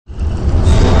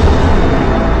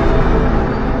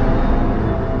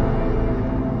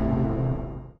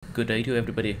Good day to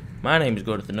everybody. My name is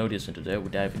Gordoth Enodious, and today we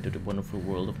dive into the wonderful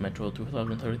world of Metro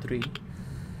 2033.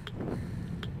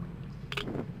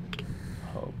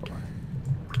 Oh boy.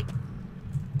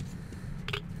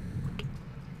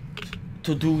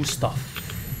 To do stuff.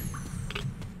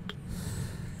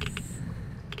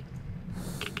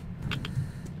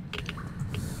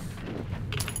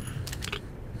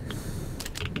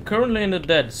 I'm currently in the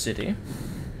Dead City.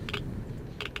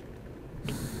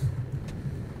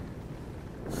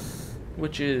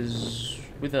 Which is,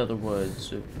 with other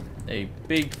words, a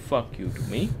big fuck you to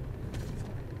me.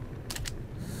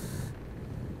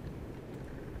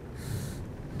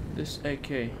 This AK,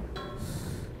 it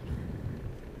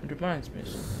reminds me of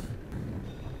something.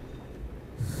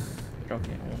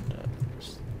 Okay, I want that.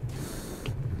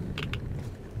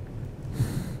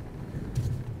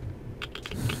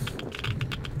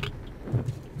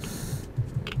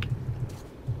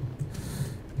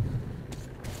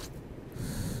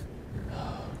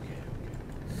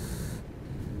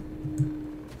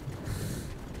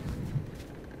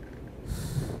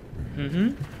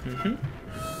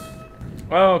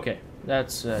 Oh, okay,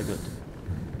 that's good.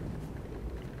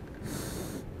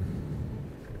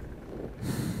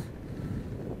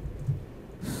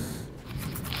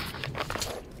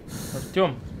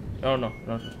 Costume. Oh no,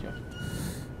 not costume.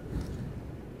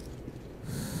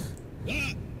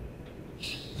 Ah!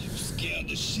 You scared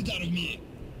the shit out of me.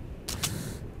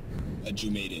 But you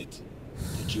made it.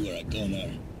 But you were a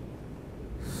goner.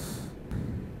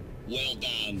 Well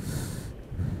done.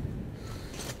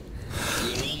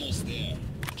 We're almost there.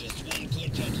 Just one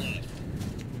courtyard left.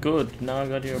 Good, now I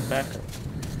got your backup.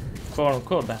 Quote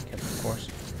unquote backup, of course.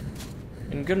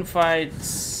 In gunfights,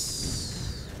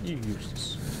 you use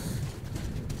this.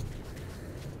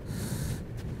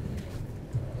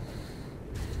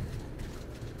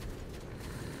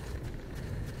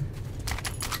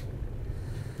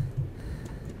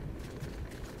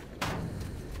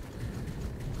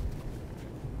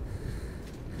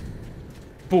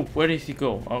 Poop, where did he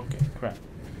go? Okay, crap.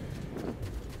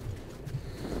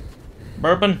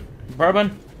 Bourbon?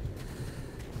 Bourbon?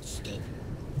 Stop.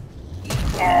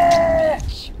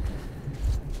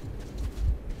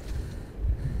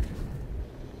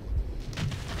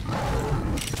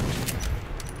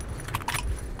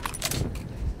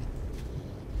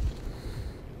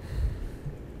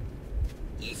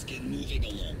 Let's get moving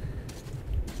along.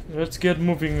 Let's get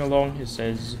moving along, he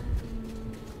says.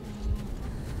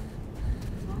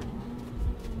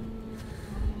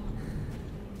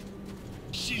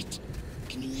 Shit!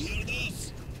 Can you hear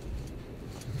this?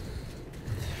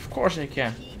 Of course I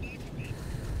can.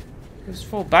 Let's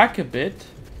fall back a bit.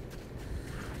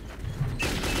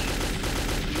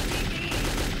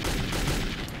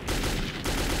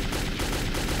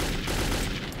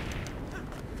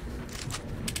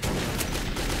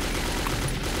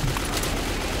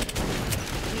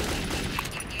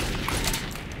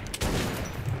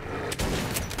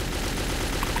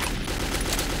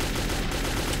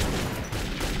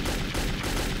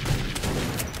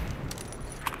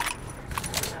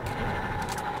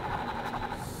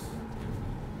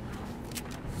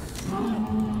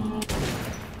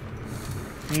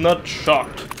 Not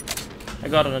shocked. I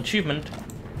got an achievement.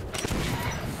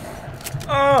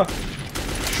 Ah!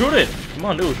 Shoot it! Come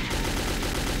on, dude.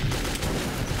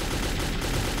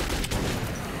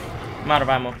 I'm out of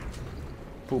ammo.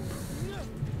 Poop.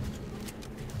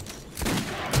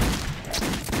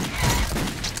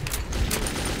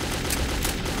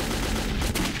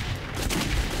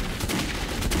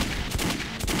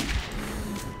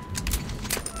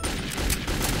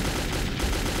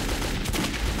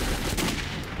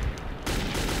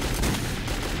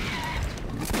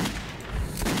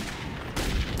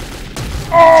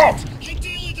 Oh! Hey,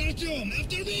 deal it, Artyom!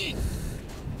 After me!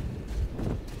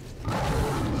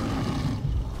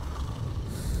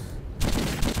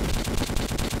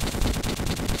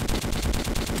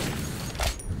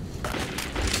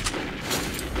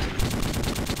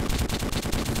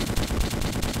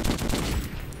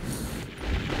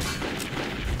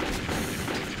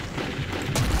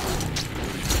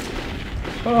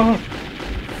 Oh.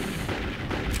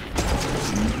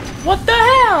 What the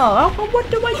hell? What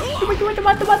the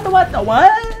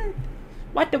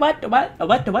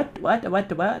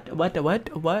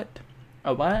what?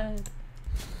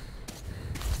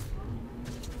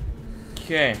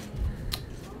 Okay.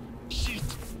 Shit!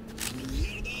 Can you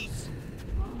hear this?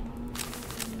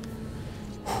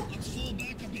 Let's fall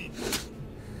back a bit.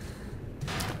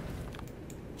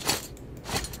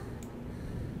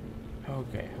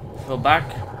 Okay. Fall back.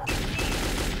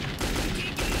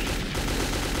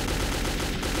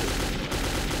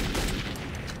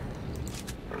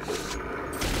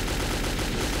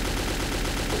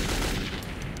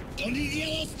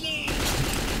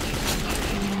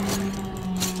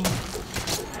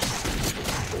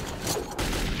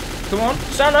 Come on,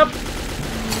 stand up.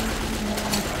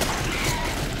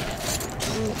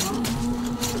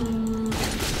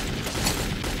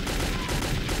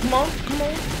 Come on, come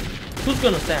on. Who's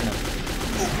gonna stand up?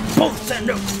 Both stand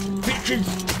up, bitches.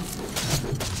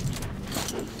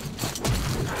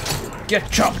 Get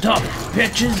chopped up,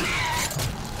 bitches.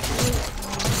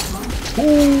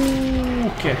 Ooh,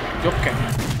 okay, okay.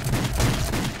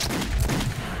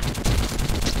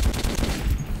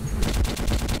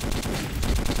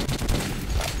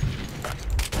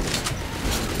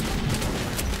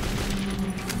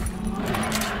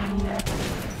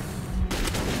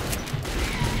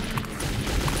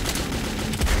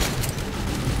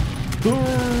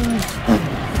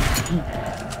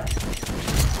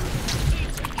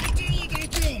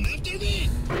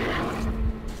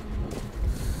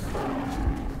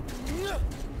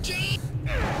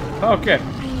 Okay.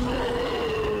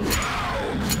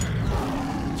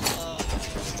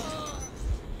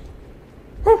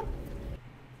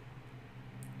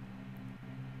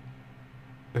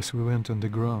 As we went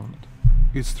underground,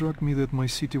 it struck me that my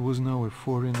city was now a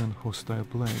foreign and hostile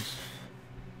place.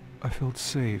 I felt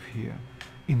safe here,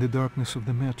 in the darkness of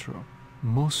the metro,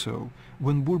 more so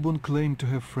when Bourbon claimed to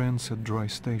have friends at Dry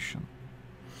Station.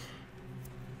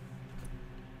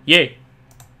 Yay.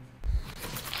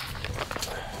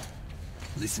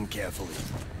 Listen carefully.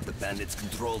 The bandits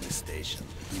control this station.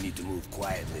 We need to move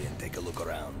quietly and take a look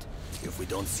around. If we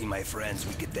don't see my friends,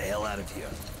 we get the hell out of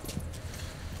here.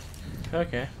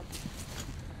 Okay.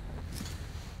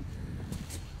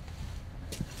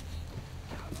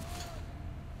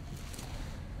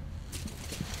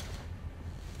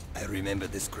 I remember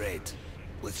this crate.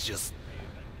 Let's just...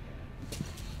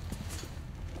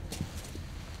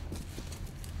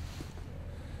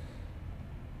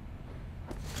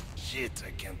 Shit,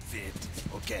 I can't fit.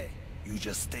 Okay, you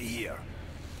just stay here.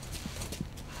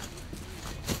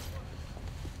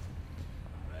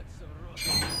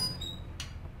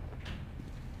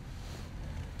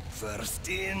 First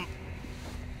in,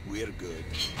 we're good.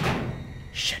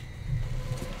 Shit.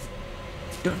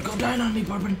 Don't go down on me,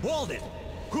 Bourbon. Hold it!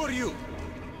 Who are you?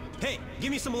 Hey,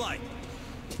 give me some light.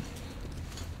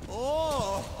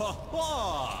 Oh, ha,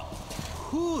 ha.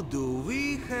 Who do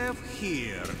we have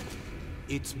here?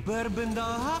 It's Bourbon the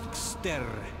Huckster.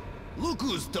 Look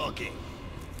who's talking.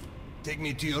 Take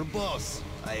me to your boss.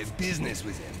 I have business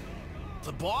with him.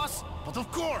 The boss? But of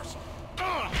course!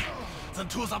 Then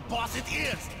to the boss it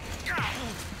is!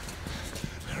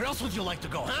 Where else would you like to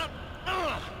go,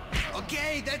 huh?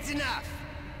 Okay, that's enough.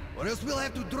 Or else we'll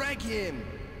have to drag him.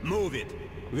 Move it.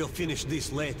 We'll finish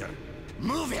this later.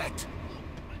 Move it!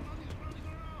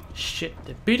 Shit,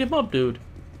 they beat him up, dude.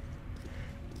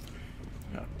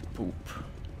 Ah, poop.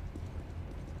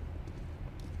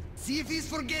 See if he's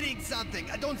forgetting something.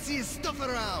 I don't see his stuff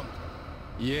around.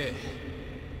 Yeah.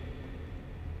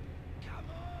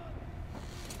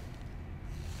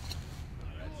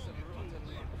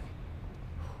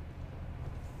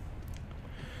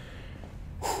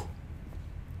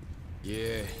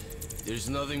 Yeah, there's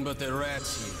nothing but the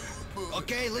rats here.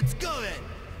 Okay, let's go then.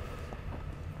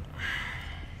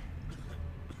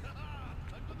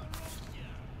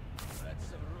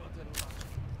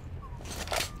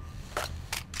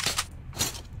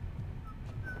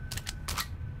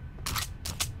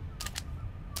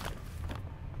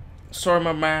 Sorry,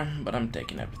 my man, but I'm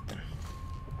taking everything.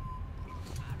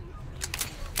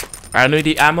 I need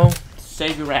the ammo.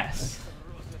 Save your ass.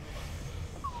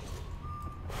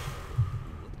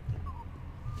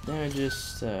 Then I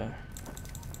just I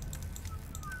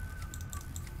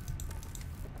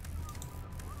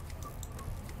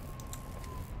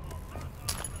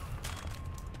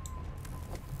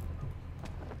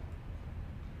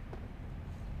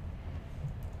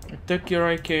took your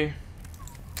AK.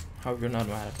 Hope you're not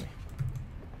mad at me.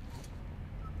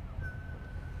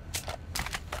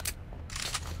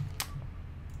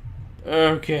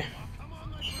 Okay.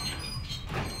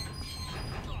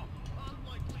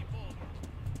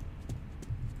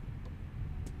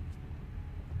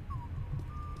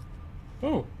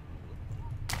 Oh.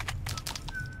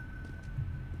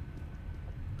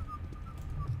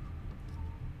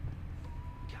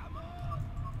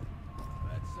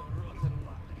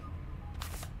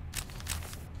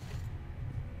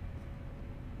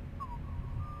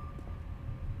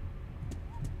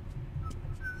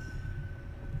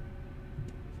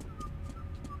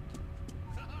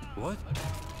 What?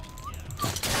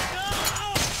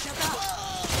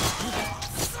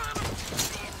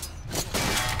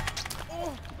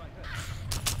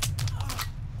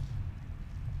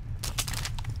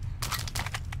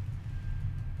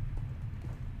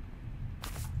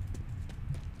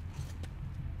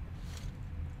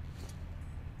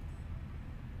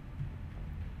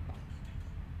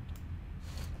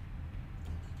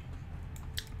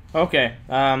 Okay,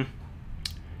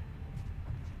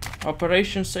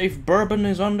 Operation Save Bourbon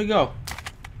is on the go.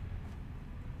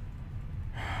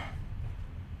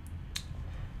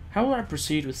 How will I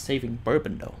proceed with saving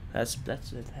Bourbon though? That's the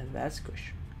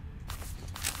question.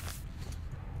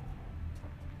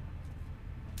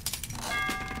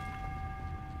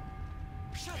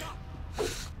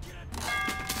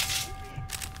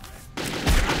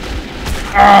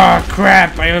 Ah,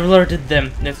 crap! I alerted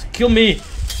them. Let's kill me.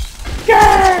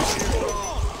 Yes!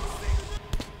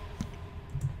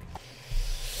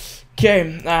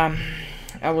 Okay,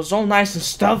 I was all nice and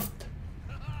stuffed.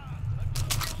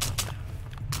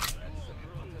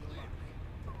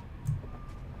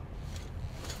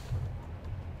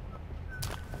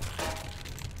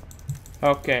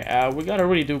 Okay, we gotta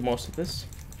really do most of this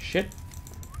shit.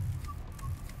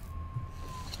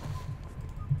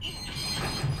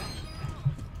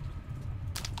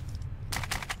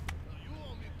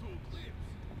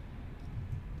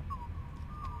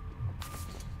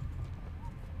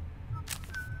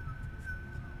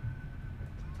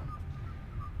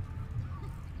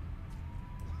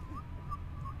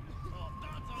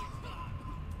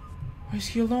 Why is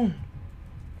he alone?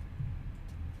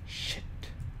 Shit.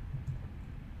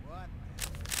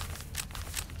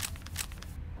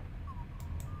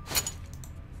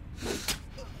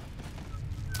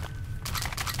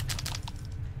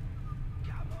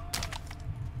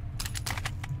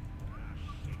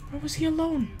 Why was he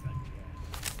alone?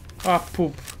 Ah,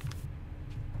 poop.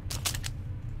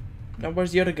 Now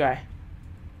where's the other guy?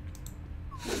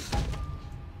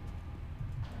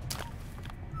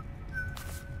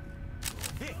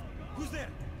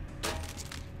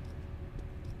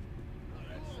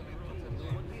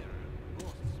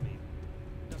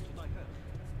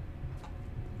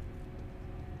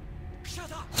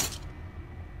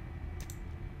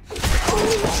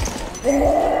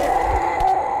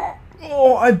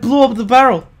 Oh, I blew up the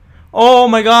barrel. Oh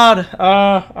my god.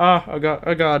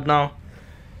 Oh god, no.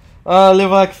 Leave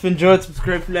a like if you enjoyed,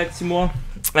 subscribe if you like to see more.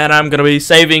 And I'm gonna be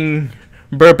saving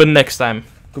Bourbon next time.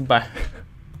 Goodbye.